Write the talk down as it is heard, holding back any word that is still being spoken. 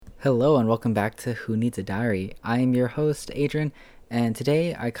Hello and welcome back to Who Needs a Diary. I am your host, Adrian, and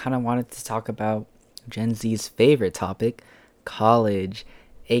today I kind of wanted to talk about Gen Z's favorite topic, college,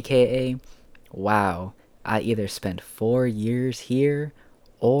 aka, wow, I either spend 4 years here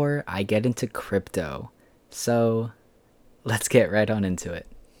or I get into crypto. So let's get right on into it.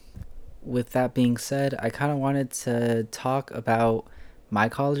 With that being said, I kind of wanted to talk about my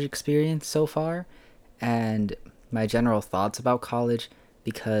college experience so far and my general thoughts about college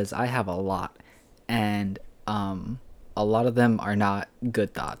because I have a lot, and a lot of them are not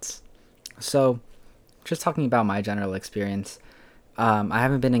good thoughts. So, just talking about my general experience, I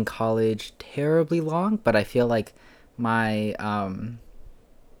haven't been in college terribly long, but I feel like my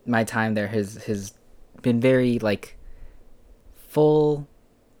time there has been very like full.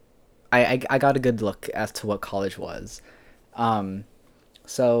 I got a good look as to what college was. Um,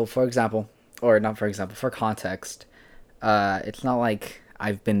 so, for example, or not for example, for context, it's not like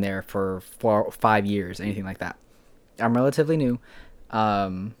I've been there for 5 years, anything like that. I'm relatively new,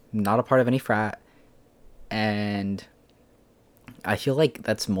 not a part of any frat, and I feel like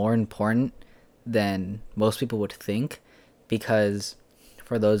that's more important than most people would think because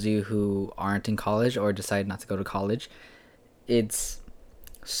for those of you who aren't in college or decide not to go to college, it's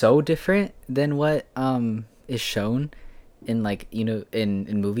so different than what is shown in like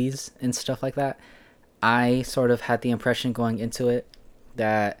in movies and stuff like that. I sort of had the impression going into it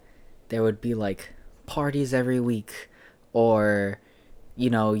that there would be like parties every week, or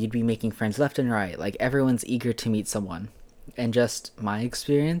you'd be making friends left and right, like everyone's eager to meet someone. And just my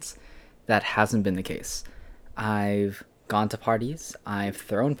experience, that hasn't been the case. I've gone to parties, I've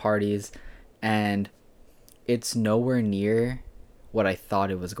thrown parties, and it's nowhere near what I thought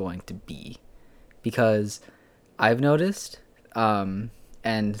it was going to be. Because I've noticed, and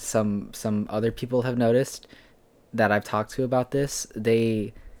some other people have noticed that I've talked to about this,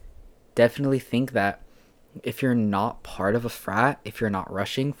 they definitely think that if you're not part of a frat, if you're not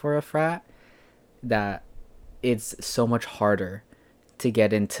rushing for a frat, that it's so much harder to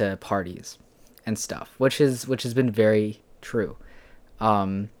get into parties and stuff, which has been very true.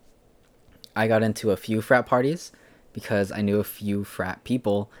 Um, I got into a few frat parties because I knew a few frat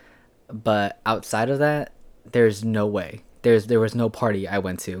people, but outside of that, there's no way. There was no party I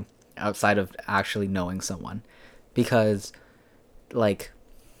went to outside of actually knowing someone, because like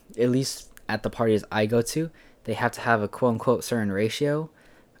at least at the parties I go to, they have to have a quote unquote certain ratio,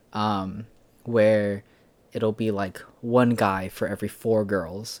 um, where it'll be like one guy for every four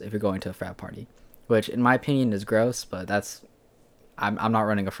girls if you're going to a frat party, which in my opinion is gross, but that's I'm not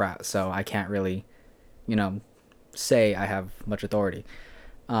running a frat, so I can't really, you know, say I have much authority.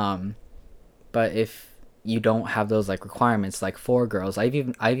 Um, but if you don't have those like requirements, like four girls, I've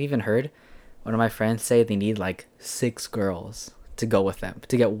even heard one of my friends say they need like six girls to go with them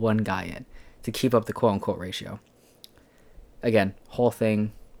to get one guy in to keep up the quote unquote ratio. Again, whole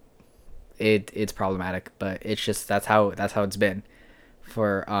thing, it's problematic, but it's just that's how it's been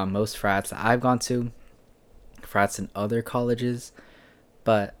for most frats that I've gone to, frats in other colleges,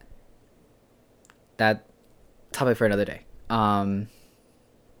 but that topic for another day.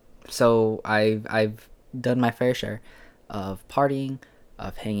 So I've done my fair share of partying,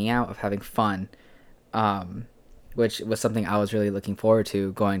 of hanging out, of having fun, um, which was something I was really looking forward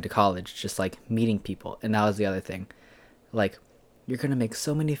to going to college, just like meeting people. And that was the other thing. Like, you're gonna make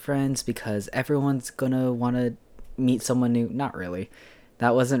so many friends because everyone's gonna want to meet someone new. Not really.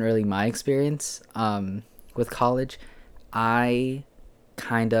 That wasn't really my experience with college. I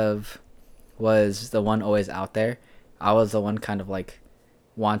kind of was the one always out there. I was the one kind of like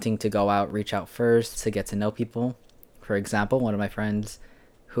wanting to go out, reach out first to get to know people. For example, one of my friends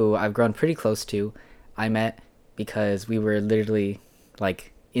who I've grown pretty close to, I met because we were literally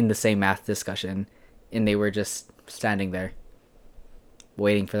like in the same math discussion, and they were just standing there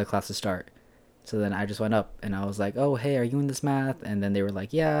waiting for the class to start. So then I just went up and I was like, "Oh, hey, are you in this math?" And then they were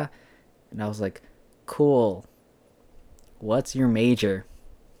like, "Yeah." And I was like, "Cool. What's your major?"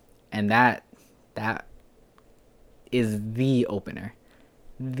 And that is the opener.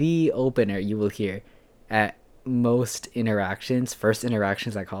 The opener you will hear at most interactions, first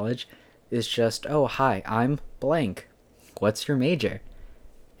interactions at college, is just, "Oh, hi, I'm blank. What's your major?"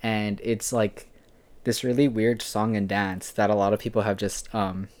 And it's like this really weird song and dance that a lot of people have just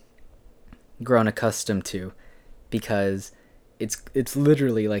grown accustomed to, because it's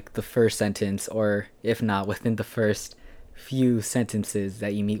literally like the first sentence, or if not within the first few sentences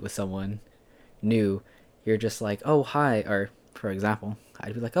that you meet with someone new, you're just like, "Oh, hi," or for example,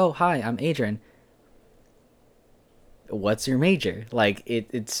 I'd be like, "Oh, hi, I'm Adrian. What's your major?" Like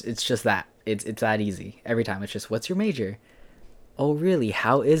it's just that. It's that easy every time. It's just, "What's your major?" Oh, really?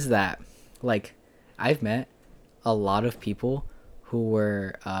 How is that? Like, I've met a lot of people who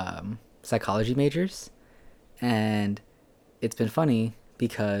were psychology majors, and it's been funny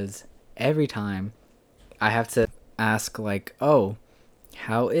because every time I have to ask, like, oh,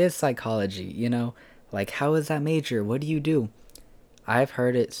 how is psychology? Like, how is that major? What do you do? I've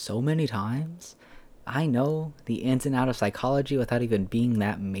heard it so many times. I know the ins and out of psychology without even being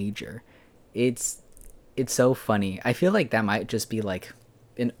that major. It's it's so funny. I feel like that might just be like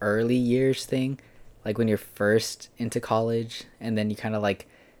an early years thing, like when you're first into college and then you kind of like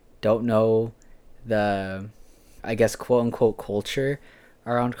don't know the, I guess, quote unquote culture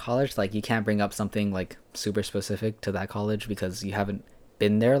around college. Like you can't bring up something like super specific to that college because you haven't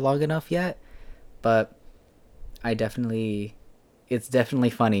been there long enough yet. But I definitely, it's definitely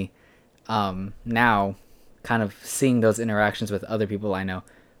funny now, kind of seeing those interactions with other people I know,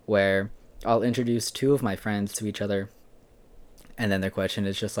 where I'll introduce two of my friends to each other, and then their question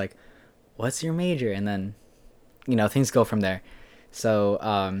is just like, "What's your major?" And then, things go from there. So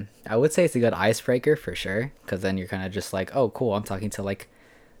I would say it's a good icebreaker for sure, because then you're kind of just like, "Oh, cool, I'm talking to like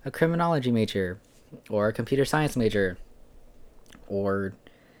a criminology major, or a computer science major, or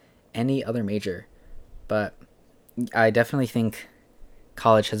any other major." But I definitely think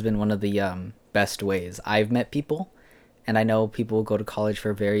college has been one of the best ways I've met people, and I know people go to college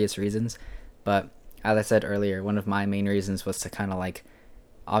for various reasons, but as I said earlier, one of my main reasons was to kind of like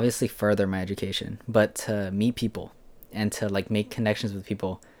obviously further my education, but to meet people and to like make connections with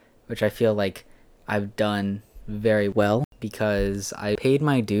people, which I feel like I've done very well because I paid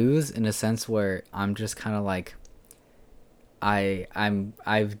my dues in a sense where I'm just kind of like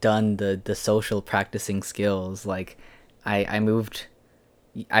I've done the social practicing skills. Like I moved,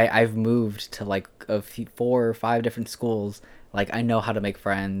 I've moved to like four or five different schools. Like I know how to make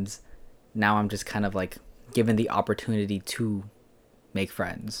friends. Now I'm just kind of like given the opportunity to make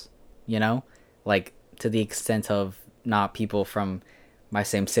friends, you know? Like to the extent of not people from my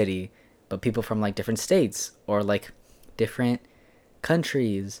same city, but people from like different states or like different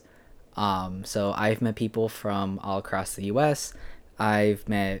countries. So I've met people from all across the US. I've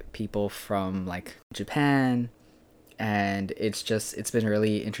met people from like Japan, and it's been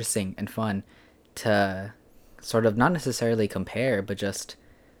really interesting and fun to sort of not necessarily compare, but just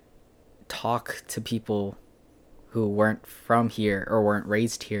talk to people who weren't from here or weren't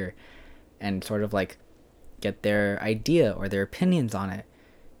raised here and sort of like get their idea or their opinions on it.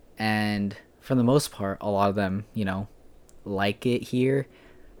 And for the most part, a lot of them, like it here.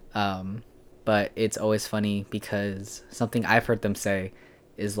 Um, but it's always funny because something I've heard them say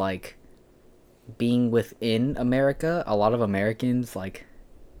is like being within America, a lot of Americans like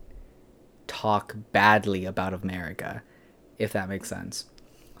talk badly about America, if that makes sense.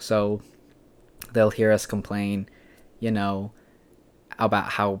 So they'll hear us complain, you know, about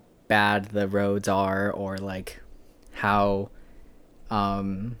how bad the roads are, or like how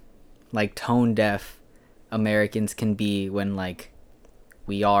um like tone deaf Americans can be when like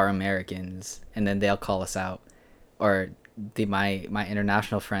we are Americans, and then they'll call us out, or my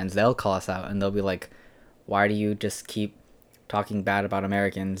international friends, they'll call us out and they'll be like, why do you just keep talking bad about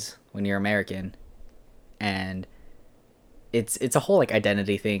Americans when you're American? And it's a whole like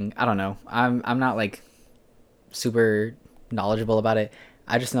identity thing. I don't know. I'm not like super knowledgeable about it.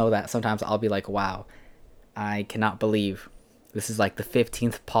 I just know that sometimes I'll be like, wow, I cannot believe this is like the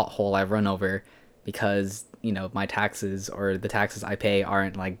 15th pothole I've run over because, my taxes or the taxes I pay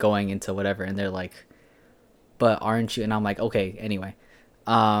aren't like going into whatever. And they're like, but aren't you? And I'm like, okay, anyway.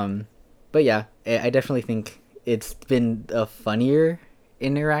 Um, but yeah, I definitely think it's been a funnier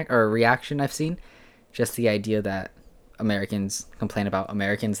interact or reaction I've seen. Just the idea that Americans complain about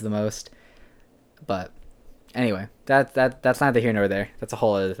Americans the most. But anyway, that's neither here nor there. That's a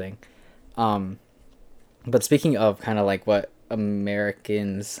whole other thing. Um, but speaking of kind of like what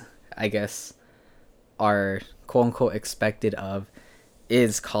Americans, I guess, are quote unquote expected of,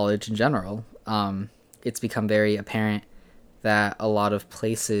 is college in general. It's become very apparent that a lot of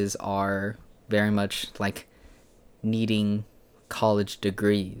places are very much like needing college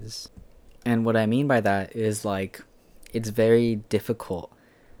degrees. And what I mean by that is like it's very difficult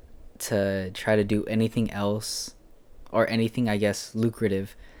to try to do anything else or anything, I guess,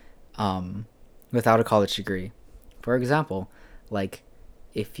 lucrative um, without a college degree. For example, like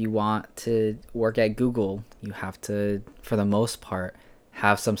if you want to work at Google, you have to, for the most part,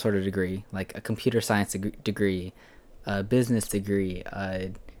 have some sort of degree, like a computer science degree, a business degree,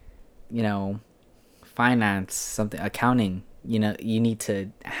 you know, finance, something, accounting. You need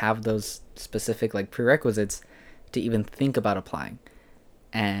to have those specific like prerequisites to even think about applying.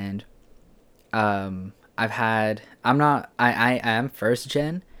 And I am first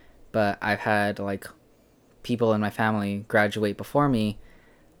gen, but I've had like people in my family graduate before me,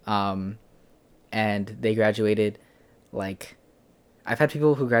 um, and they graduated like I've had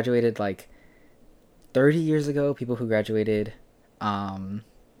people who graduated like 30 years ago, people who graduated um,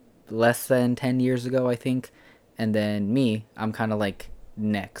 less than 10 years ago, I think, and then me, I'm kind of like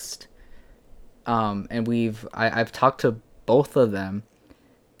next. And I've talked to both of them,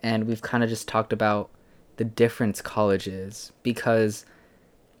 and we've kind of just talked about the difference college is because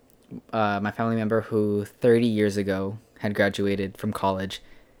my family member who 30 years ago had graduated from college,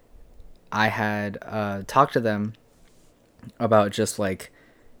 I had talked to them about just like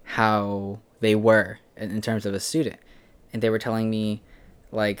how they were in terms of a student. And they were telling me,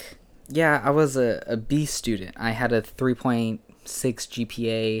 like, yeah, I was a B student. I had a 3.6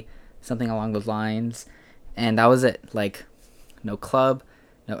 GPA, something along those lines. And that was it. Like, no club,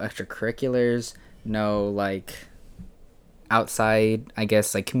 no extracurriculars, no, like, outside, I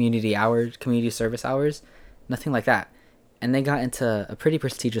guess, like community hours, community service hours, nothing like that. And they got into a pretty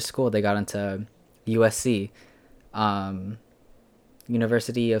prestigious school. They got into USC, um,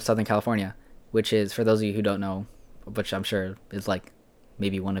 University of Southern California, which is, for those of you who don't know, which I'm sure is like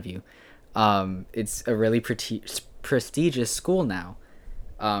maybe one of you, it's a really prestigious school now.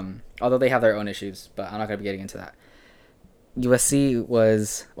 Although they have their own issues, but I'm not going to be getting into that. USC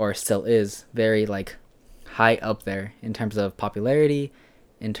was, or still is, very like high up there in terms of popularity,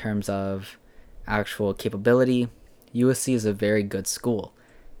 in terms of actual capability. USC is a very good school.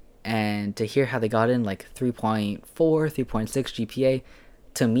 And to hear how they got in like 3.4, 3.6 GPA,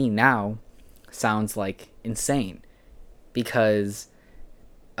 to me now sounds like insane. Because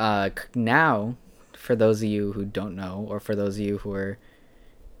now, for those of you who don't know, or for those of you who are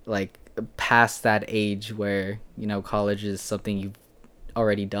like past that age where, you know, college is something you've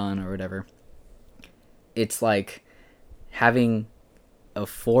already done or whatever, it's like having a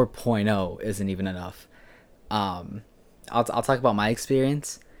 4.0 isn't even enough. Um, I'll talk about my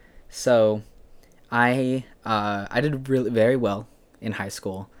experience. So I did really very well in high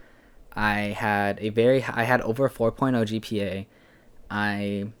school. I had over a 4.0 GPA.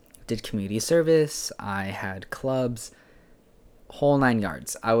 I did community service. I had clubs, whole nine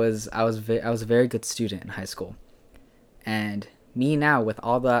yards. I was a very good student in high school. And me now with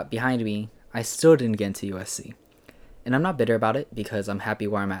all that behind me, I still didn't get into USC. And I'm not bitter about it because I'm happy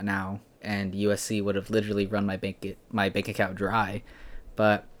where I'm at now. And USC would have literally run my bank account dry,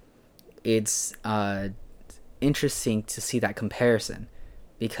 but it's interesting to see that comparison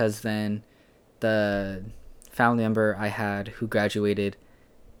because then the family member I had who graduated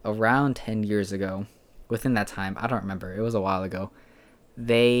around 10 years ago, within that time, I don't remember, it was a while ago,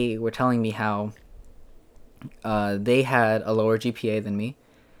 they were telling me how they had a lower GPA than me,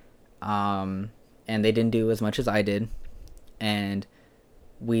 and they didn't do as much as I did, and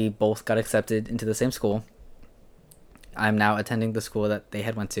we both got accepted into the same school. I'm now attending the school that they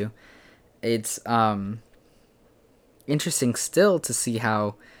had went to. It's interesting still to see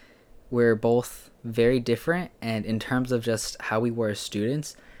how we're both very different, and in terms of just how we were as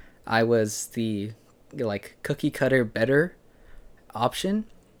students, I was the like cookie cutter better option,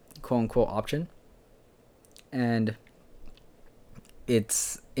 quote unquote option, and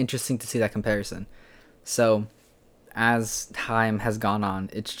it's interesting to see that comparison. So as time has gone on,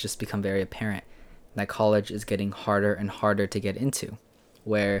 it's just become very apparent that college is getting harder and harder to get into,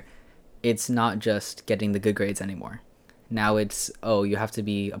 where it's not just getting the good grades anymore. Now it's, oh, you have to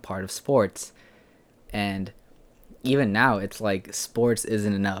be a part of sports. And even now, it's like sports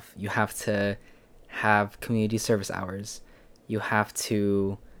isn't enough. You have to have community service hours. You have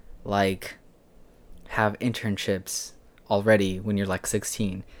to, like, have internships already when you're like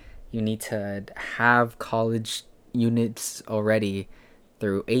 16. You need to have college units already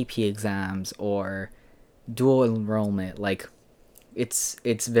through AP exams or dual enrollment. Like,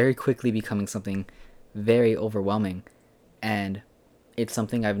 it's very quickly becoming something very overwhelming, and it's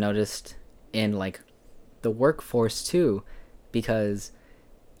something I've noticed in like the workforce too, because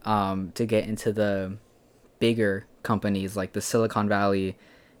to get into the bigger companies like the Silicon Valley,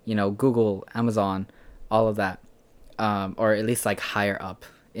 you know, Google, Amazon, all of that, or at least like higher up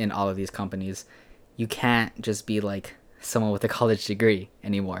in all of these companies, you can't just be like someone with a college degree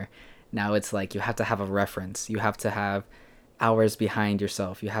anymore. Now it's like you have to have a reference. You have to have hours behind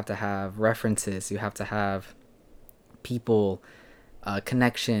yourself. You have to have references. You have to have people,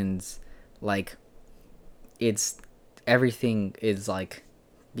 connections. Like, it's everything is like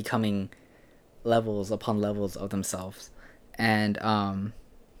becoming levels upon levels of themselves. And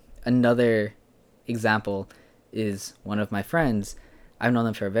another example is one of my friends. I've known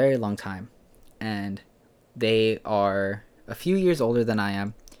them for a very long time, and they are a few years older than I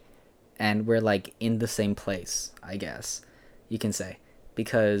am, and we're like in the same place, I guess you can say,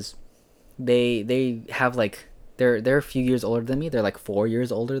 because they have like they're a few years older than me. They're like 4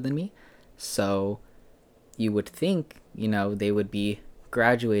 years older than me, so you would think, they would be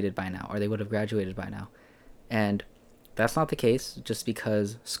graduated by now, or they would have graduated by now, and that's not the case. Just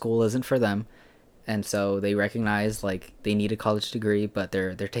because school isn't for them, and so they recognize like they need a college degree, but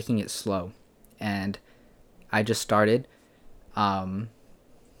they're taking it slow, and I just started, um,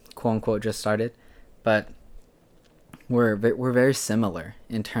 quote unquote, just started, but we're very similar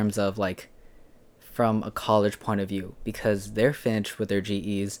in terms of like from a college point of view, because they're finished with their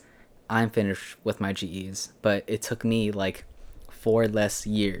GEs, I'm finished with my GEs, but it took me like 4 less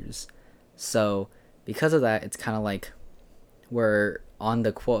years. So because of that, it's kind of like we're on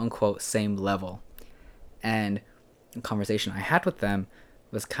the quote unquote same level. And the conversation I had with them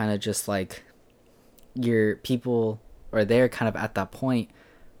was kind of just like, your people, or they're kind of at that point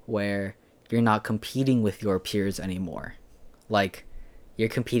where you're not competing with your peers anymore. Like, you're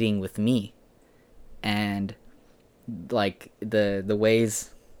competing with me. And like the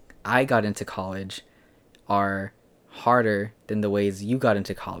ways I got into college are harder than the ways you got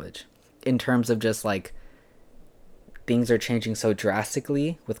into college, in terms of just like things are changing so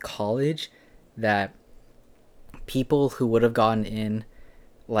drastically with college that people who would have gotten in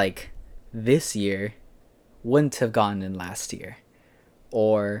like this year wouldn't have gotten in last year,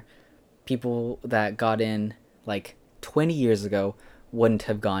 or people that got in like 20 years ago wouldn't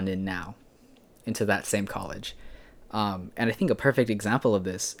have gone in now into that same college. And I think a perfect example of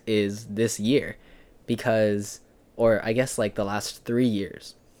this is this year, because, or I guess like the last 3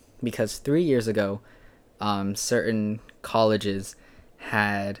 years, because 3 years ago, certain colleges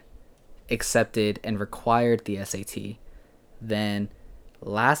had accepted and required the SAT. Then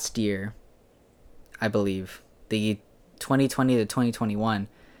last year, I believe, the 2020 to 2021,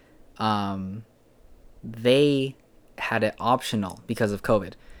 they had it optional because of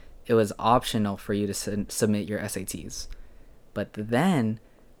COVID. It was optional for you to submit your SATs. But then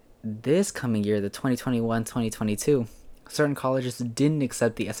this coming year, the 2021 2022, certain colleges didn't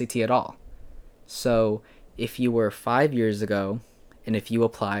accept the SAT at all. So if you were 5 years ago, and if you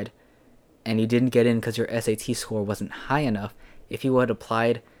applied and you didn't get in because your SAT score wasn't high enough, if you had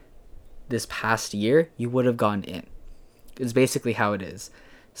applied this past year, you would have gone in. It's basically how it is.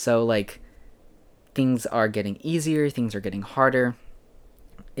 So like, things are getting easier, things are getting harder.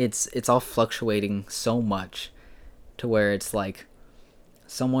 It's all fluctuating so much to where it's like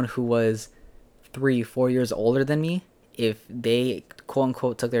someone who was 3 4 years older than me, if they quote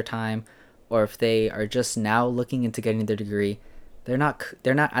unquote took their time, or if they are just now looking into getting their degree, they're not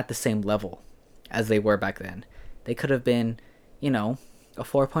at the same level as they were back then. They could have been, a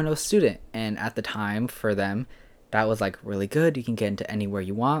 4.0 student, and at the time for them that was like really good. You can get into anywhere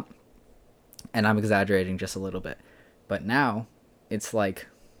you want. And I'm exaggerating just a little bit. But now it's like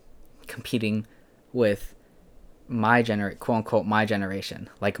competing with quote unquote my generation,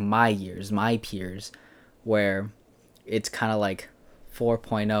 like my years, my peers, where it's kind of like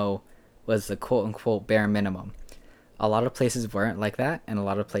 4.0 was the quote unquote bare minimum. A lot of places weren't like that, and a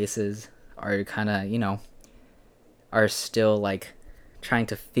lot of places are kind of, are still like trying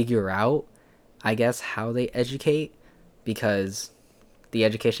to figure out, I guess, how they educate, because the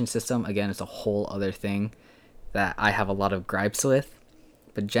education system, again, is a whole other thing that I have a lot of gripes with.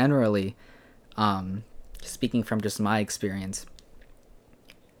 But generally, speaking from just my experience,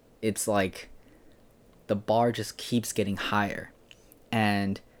 it's like the bar just keeps getting higher.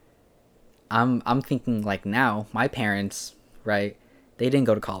 And I'm thinking like, now my parents, right? They didn't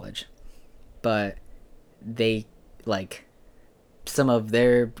go to college, but they like some of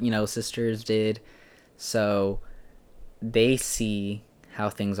their, sisters did. So they see how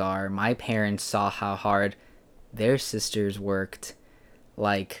things are. My parents saw how hard their sisters worked,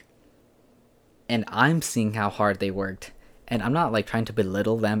 like, and I'm seeing how hard they worked. And I'm not like trying to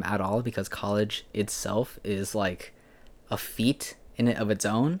belittle them at all, because college itself is like a feat in it of its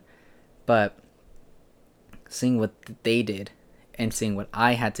own. But seeing what they did and seeing what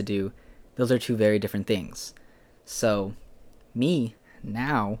I had to do, those are two very different things. So me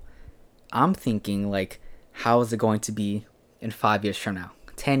now, I'm thinking like, how is it going to be in 5 years from now,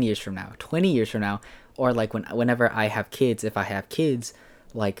 10 years from now, 20 years from now, or like whenever I have kids, if I have kids,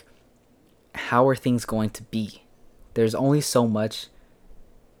 like, how are things going to be? There's only so much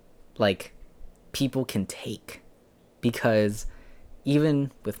like people can take, because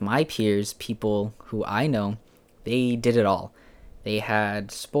even with my peers, people who I know, they did it all. They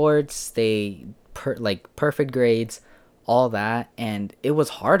had sports, like perfect grades, all that, and it was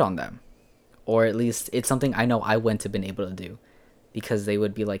hard on them. or at least it's something I know I wouldn't have been able to do, because they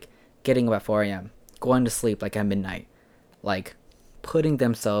would be like getting up at 4 a.m., going to sleep like at midnight, like putting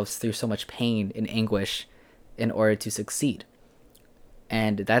themselves through so much pain and anguish in order to succeed.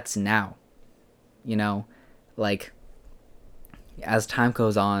 And that's now, you know, like as time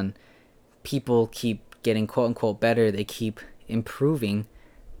goes on, people keep getting quote unquote better, they keep improving,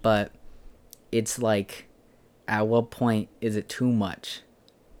 but it's like, at what point is it too much?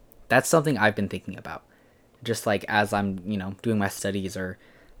 That's something I've been thinking about. Just like as I'm, doing my studies, or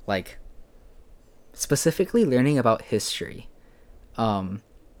like specifically learning about history.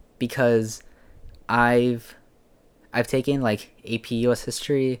 Because I've taken like AP US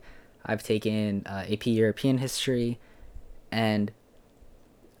history, I've taken AP European history, and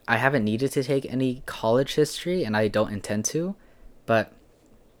I haven't needed to take any college history, and I don't intend to. But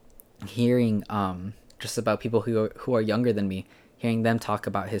hearing just about people who are younger than me, hearing them talk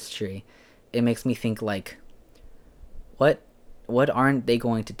about history, it makes me think like, what aren't they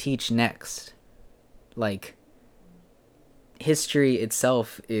going to teach next? Like, history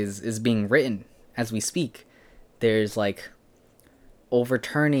itself is being written as we speak. There's like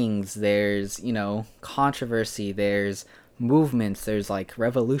overturnings, there's, controversy, there's movements, there's like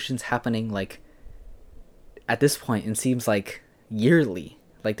revolutions happening, like at this point it seems like yearly.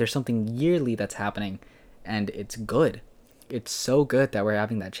 Like there's something yearly that's happening, and it's good. It's so good that we're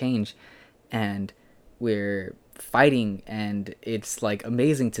having that change, and we're fighting, and it's like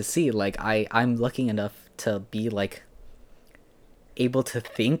amazing to see. Like I'm lucky enough to be like able to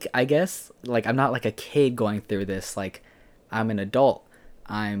think, I guess. Like I'm not like a kid going through this. Like I'm an adult.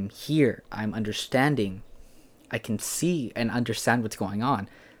 I'm here. I'm understanding. I can see and understand what's going on.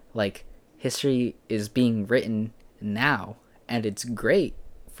 Like history is being written now, and it's great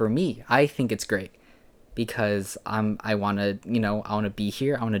for me. I think it's great because I want to, I want to be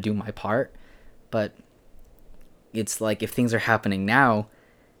here. I want to do my part. But it's like, if things are happening now,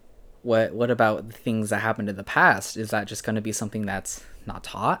 what about the things that happened in the past? Is that just going to be something that's not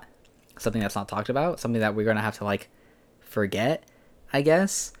taught? Something that's not talked about? Something that we're going to have to like forget, I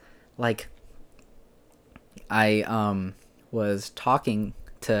guess? Like I was talking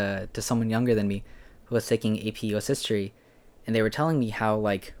to someone younger than me who was taking AP US history, and they were telling me how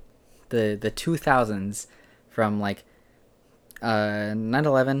like the 2000s, from like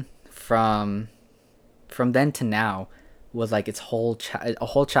 9/11, from then to now, was like its whole a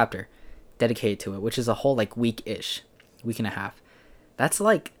whole chapter dedicated to it, which is a whole like week and a half. That's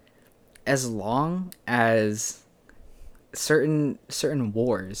like as long as certain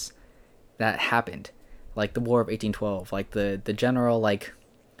wars that happened, like the War of 1812, like the general like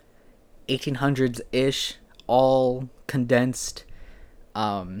 1800s ish, all condensed,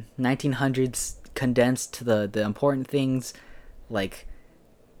 1900s condensed to the important things. Like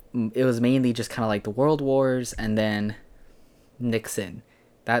it was mainly just kind of like the world wars, and then Nixon.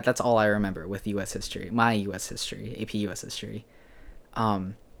 That's all I remember with US history, my US history, AP US history.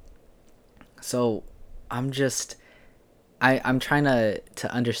 So I'm just I'm trying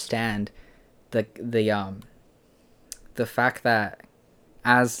to understand the fact that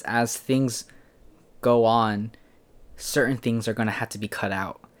as things go on, certain things are going to have to be cut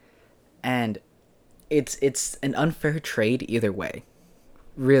out, and it's an unfair trade either way.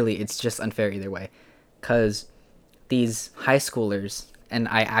 Really, it's just unfair either way, because these high schoolers, and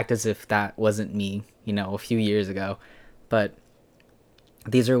I act as if that wasn't me, a few years ago, but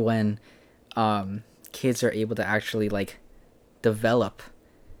these are when kids are able to actually like develop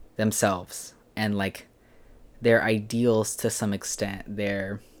themselves, and like their ideals to some extent,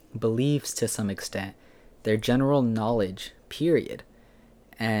 their beliefs to some extent, their general knowledge, period.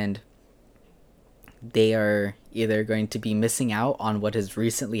 And they are either going to be missing out on what has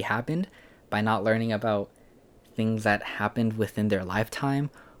recently happened by not learning about things that happened within their lifetime,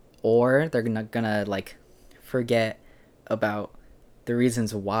 or they're not gonna like forget about the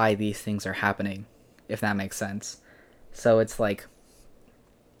reasons why these things are happening, if that makes sense. So it's like,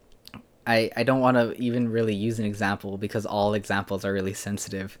 I don't want to even really use an example, because all examples are really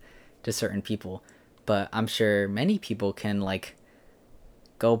sensitive to certain people, but I'm sure many people can like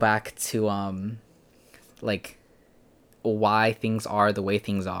go back to like why things are the way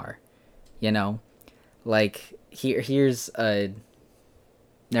things are, you know? Like here's a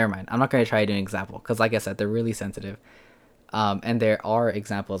never mind. I'm not going to try to do an example, because like I said, they're really sensitive. And there are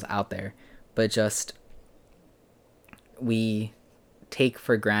examples out there, but just we take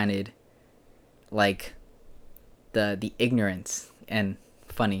for granted like the ignorance. And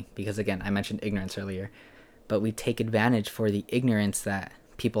funny, because again, I mentioned ignorance earlier, but we take advantage for the ignorance that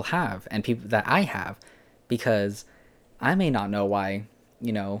people have, and people that I have, because I may not know why,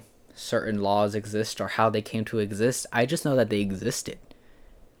 certain laws exist or how they came to exist. I just know that they existed,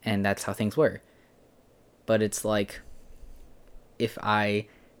 and that's how things were. But it's like, if I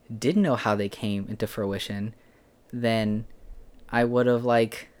didn't know how they came into fruition, then I would have,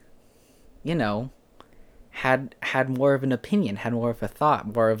 like, you know, had more of an opinion, had more of a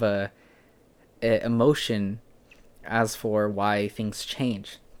thought, more of a emotion as for why things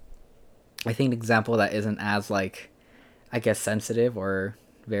change. I think an example that isn't as, like, I guess, sensitive or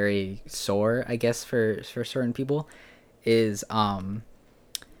very sore, I guess, for certain people is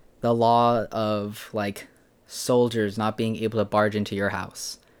the law of, like, soldiers not being able to barge into your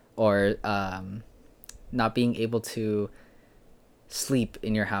house, or not being able to sleep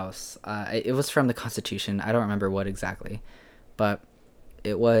in your house. It was from the Constitution. I don't remember what exactly, but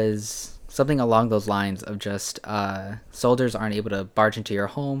it was something along those lines of just soldiers aren't able to barge into your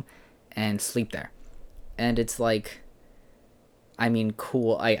home and sleep there. And it's like, I mean,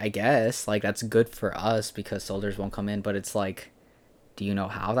 cool, I guess, like, that's good for us because soldiers won't come in, but it's like, do you know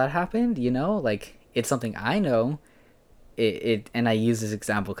how that happened? Like, it's something I know. And I use this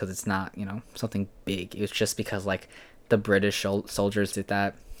example because it's not, something big. It's just because, like, the British soldiers did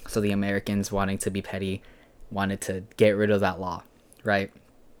that, so the Americans, wanting to be petty, wanted to get rid of that law, right?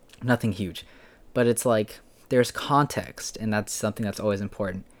 Nothing huge, but it's like, there's context, and that's something that's always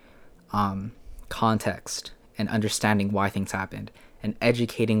important. um, Context and understanding why things happened and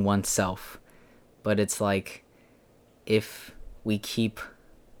educating oneself. But it's like, if we keep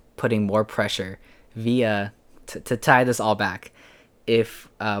putting more pressure via, to tie this all back, if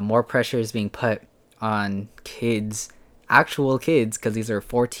more pressure is being put on kids, actual kids, because these are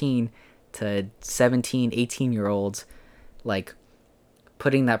 14 to 17, 18 year olds, like,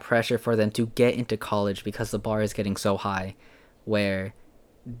 putting that pressure for them to get into college because the bar is getting so high, where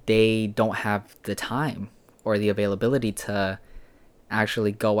they don't have the time or the availability to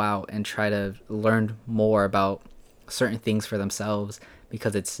actually go out and try to learn more about certain things for themselves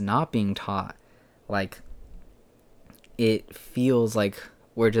because it's not being taught. Like, it feels like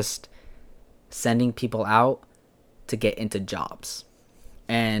we're just sending people out to get into jobs.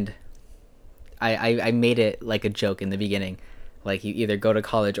 And I made it like a joke in the beginning. Like, you either go to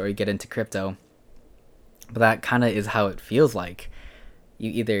college or you get into crypto. But that kind of is how it feels like. You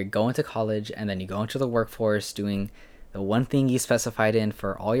either go into college and then you go into the workforce doing the one thing you specified in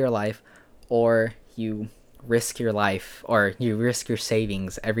for all your life, or you risk your life or you risk your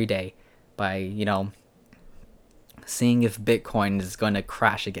savings every day by, seeing if Bitcoin is going to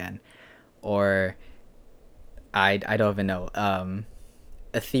crash again, or I don't even know,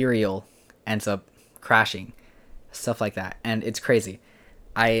 Ethereal ends up crashing, stuff like that. And it's crazy.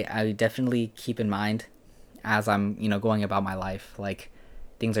 I definitely keep in mind as I'm, going about my life, like,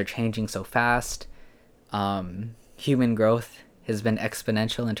 things are changing so fast. Human growth has been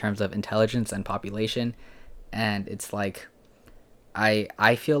exponential in terms of intelligence and population, and it's like,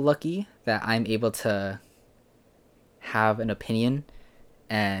 I feel lucky that I'm able to have an opinion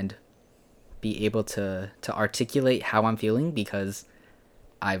and be able to articulate how I'm feeling because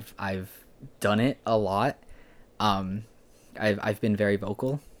I've done it a lot. Um, I've been very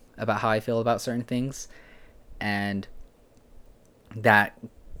vocal about how I feel about certain things, and that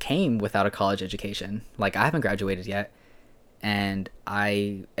came without a college education. Like, I haven't graduated yet, and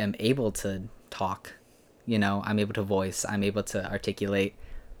I am able to talk. I'm able to voice. I'm able to articulate.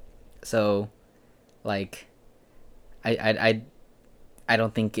 So, like, I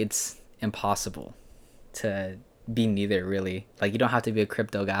don't think it's impossible to be neither, really. Like, you don't have to be a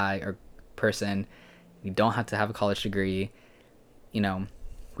crypto guy or person. You don't have to have a college degree. You know,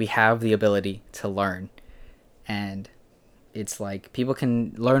 we have the ability to learn, and it's like, people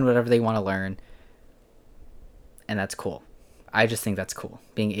can learn whatever they want to learn, and that's cool. I just think that's cool,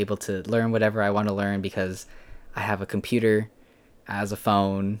 being able to learn whatever I want to learn because I have a computer as a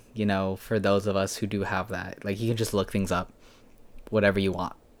phone. For those of us who do have that, like, you can just look things up, whatever you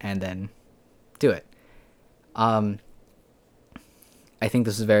want, and then do it. um I think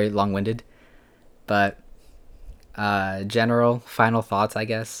this is very long-winded, but general final thoughts, I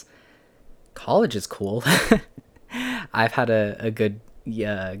guess. College is cool. I've had a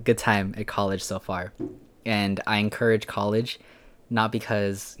good time at college so far, and I encourage college, not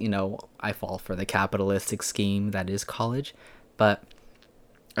because I fall for the capitalistic scheme that is college, but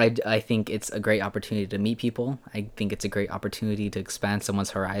I think it's a great opportunity to meet people. I think it's a great opportunity to expand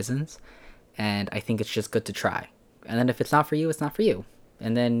someone's horizons, and I think it's just good to try. And then if it's not for you, it's not for you,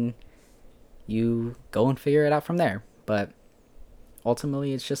 and then you go and figure it out from there. But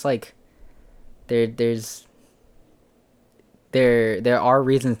ultimately, it's just like, there's there are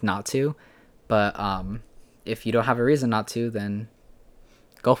reasons not to, but if you don't have a reason not to, then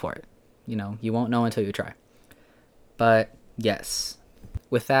go for it. You won't know until you try. But yes,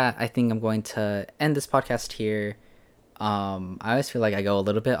 with that, I think I'm going to end this podcast here. I always feel like I go a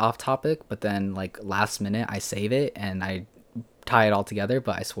little bit off topic, but then like last minute I save it and I tie it all together,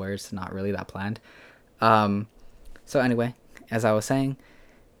 but I swear it's not really that planned. Um, so anyway, as I was saying,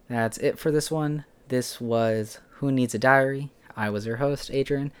 that's it for this one. This was Who Needs a Diary. I was your host,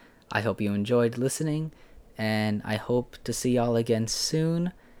 Adrian. I hope you enjoyed listening, and I hope to see y'all again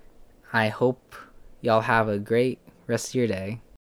soon. I hope y'all have a great rest of your day.